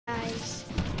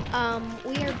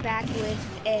We are back with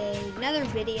another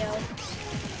video,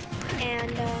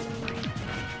 and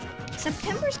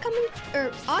September's coming,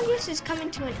 or August is coming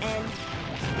to an end,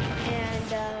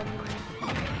 and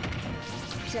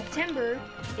September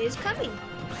is coming.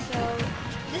 So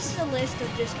this is a list of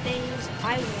just things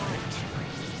I want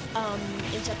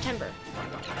in September.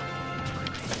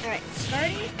 Alright,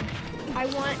 starting, I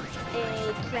want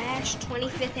a Crash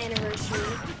 25th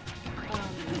anniversary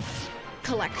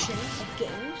collection of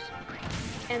games,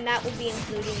 and that will be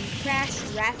including Crash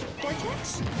Wrath of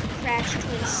Cortex, Crash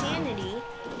Twinsanity,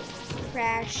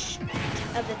 Crash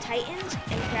of the Titans,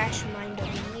 and Crash Mind of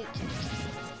the Mutant.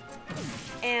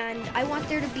 And I want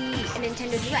there to be a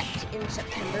Nintendo Direct in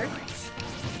September.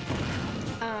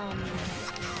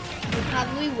 It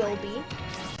probably will be.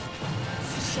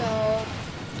 So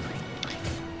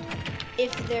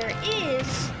if there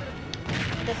is,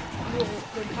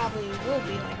 there probably will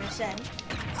be, like I said.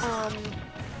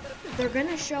 They're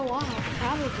gonna show off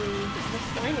probably the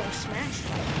final Smash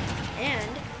fight,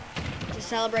 and to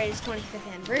celebrate its 25th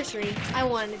anniversary, I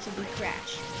wanted it to be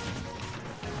Crash.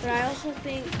 But I also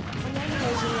think another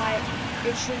reason why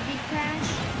it should be Crash,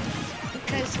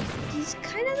 because he's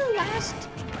kind of the last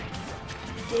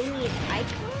Disney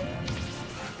icon.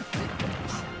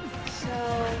 So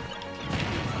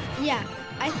yeah,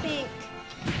 I think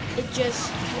it just,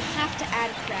 you have to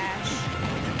add Crash,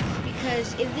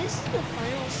 because if this is the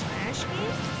final Smash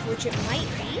game, which it might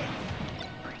be,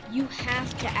 you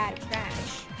have to add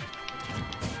Crash.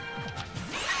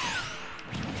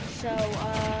 So,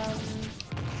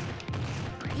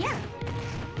 yeah.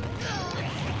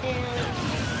 And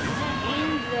in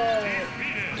the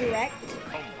Direct,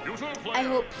 I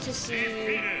hope to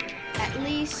see at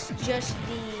least just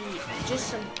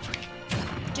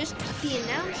the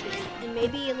announcement and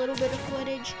maybe a little bit of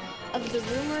footage of the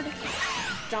rumored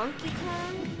Donkey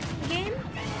Kong game,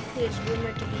 that is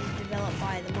rumored to be developed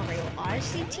by the Mario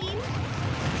Odyssey team,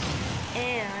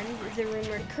 and the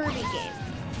rumored Kirby game.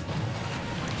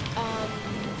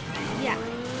 Yeah.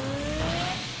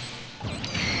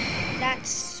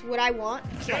 That's what I want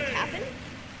to happen.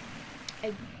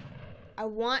 I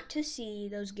want to see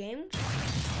those games.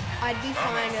 I'd be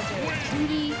fine if it was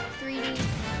 2D, 3D.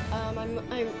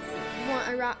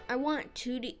 I want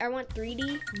 2D. I want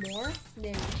 3D more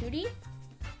than 2D.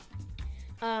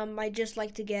 I'd just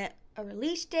like to get a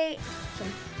release date,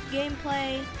 some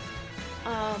gameplay,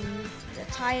 the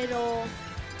title,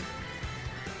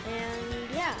 and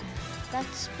yeah,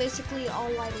 that's basically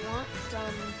all I want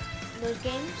from those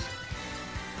games.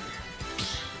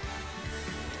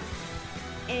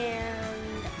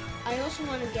 And I also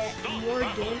want to get more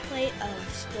gameplay of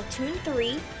Splatoon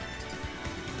 3.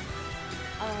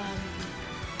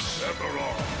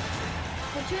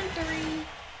 Splatoon 3,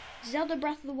 Zelda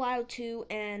Breath of the Wild 2,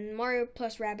 and Mario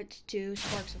plus Rabbids 2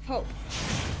 Sparks of Hope.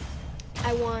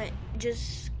 I want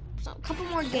just a couple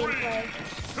more gameplay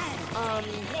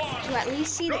to at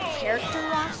least see the character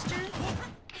roster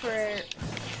for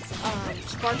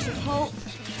Sparks of Hope.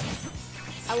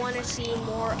 I want to see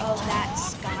more of that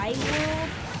Sky World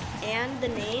and the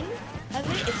name of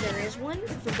it, if there is one,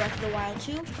 for Breath of the Wild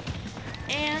 2.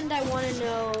 And I want to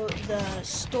know the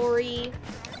story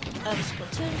of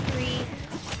Splatoon 3,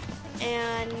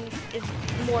 and if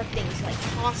more things like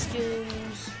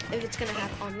costumes, if it's going to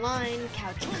have online,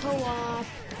 couch co-op,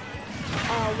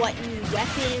 what new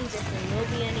weapons, if there will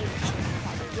be any, which there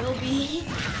probably will be.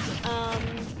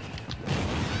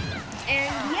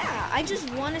 And yeah, I just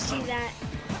want to see that.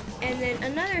 And then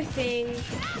another thing,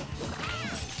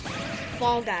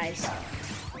 Fall Guys.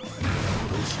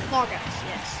 Fall Guys,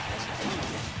 yes.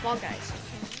 Fall Guys.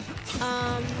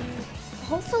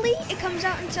 Hopefully it comes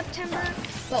out in September,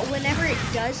 but whenever it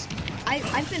does,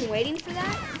 I've been waiting for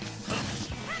that.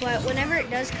 But whenever it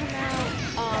does come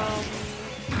out,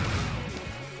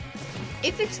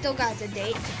 if it still got the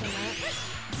date to come out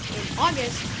in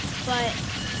August, but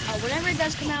whenever it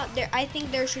does come out, I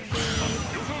think there should be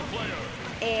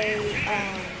a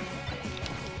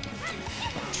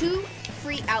 2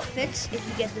 free outfits if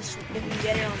you get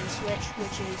it on the Switch,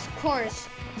 which is of course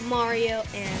Mario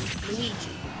and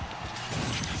Luigi.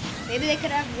 Maybe they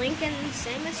could have Link and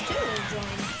Samus too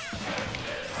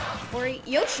join, or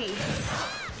Yoshi.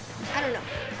 I don't know,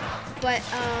 but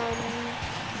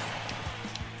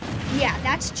yeah,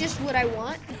 that's just what I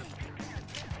want.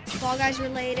 Fall Guys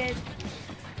related,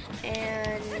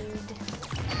 and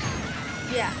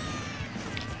yeah.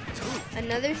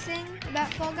 Another thing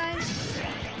about Fall Guys,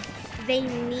 they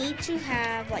need to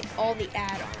have like all the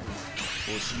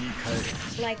add-ons,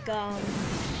 like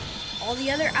all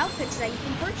the other outfits that you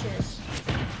can purchase.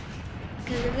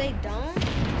 Because if they don't,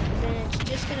 then it's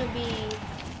just gonna be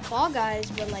Fall Guys,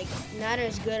 but like not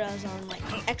as good as on like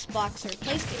Xbox or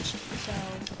PlayStation. So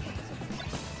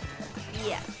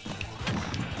yeah.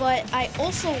 But I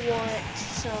also want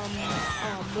some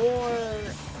more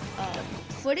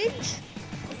footage,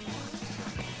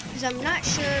 because I'm not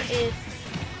sure if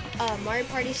Mario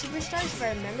Party Superstars, if I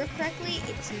remember correctly,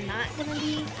 it's not going to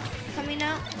be coming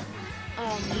out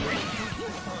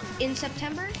in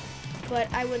September,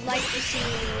 but I would like to see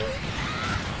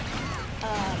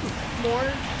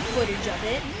more footage of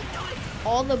it,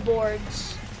 all the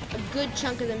boards, a good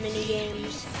chunk of the mini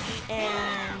games,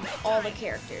 and all the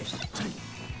characters.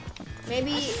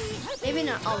 Maybe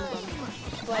not all of them,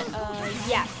 but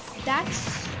yeah,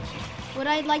 that's what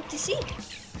I'd like to see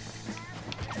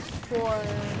for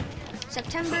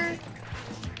September.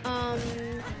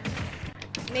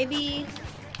 Maybe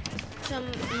some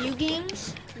new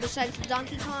games besides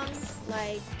Donkey Kong.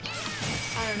 Like,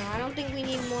 I don't know. I don't think we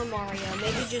need more Mario.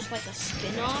 Maybe just like a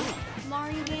spin-off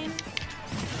Mario game.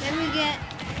 Then we get,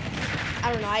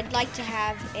 I don't know. I'd like to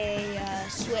have a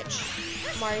Switch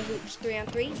Mario Hoops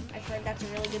 3-on-3. I've heard that's a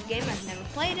really good game. I've never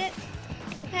played it.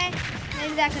 Okay,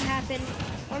 maybe that could happen.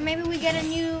 Or maybe we get a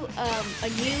new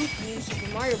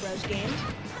Super Mario Bros. Game.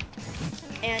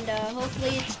 And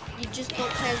hopefully you just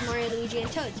don't play as Mario, Luigi,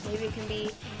 and Toads. Maybe it can be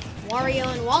Wario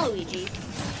and Waluigi.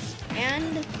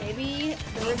 And maybe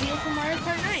the reveal for Mario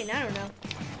Kart 9. I don't know.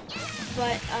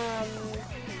 But,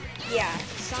 yeah,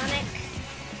 Sonic.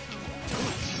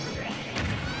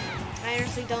 I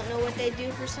honestly don't know what they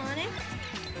do for Sonic,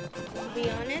 to be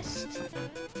honest.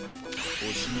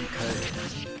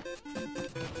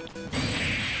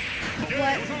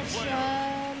 But,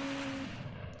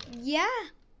 yeah.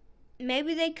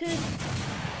 Maybe they could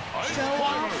show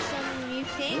off some new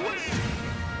things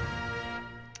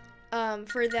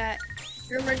for that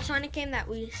rumored Sonic game that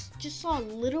we just saw a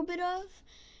little bit of.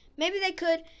 Maybe they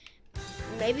could,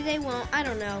 maybe they won't, I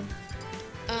don't know.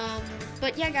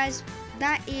 But yeah, guys,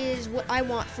 that is what I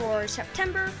want for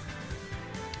September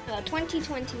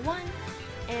 2021.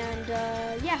 And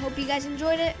yeah, hope you guys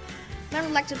enjoyed it. Remember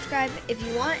to like, subscribe if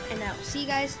you want, and I'll see you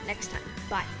guys next time.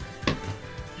 Bye.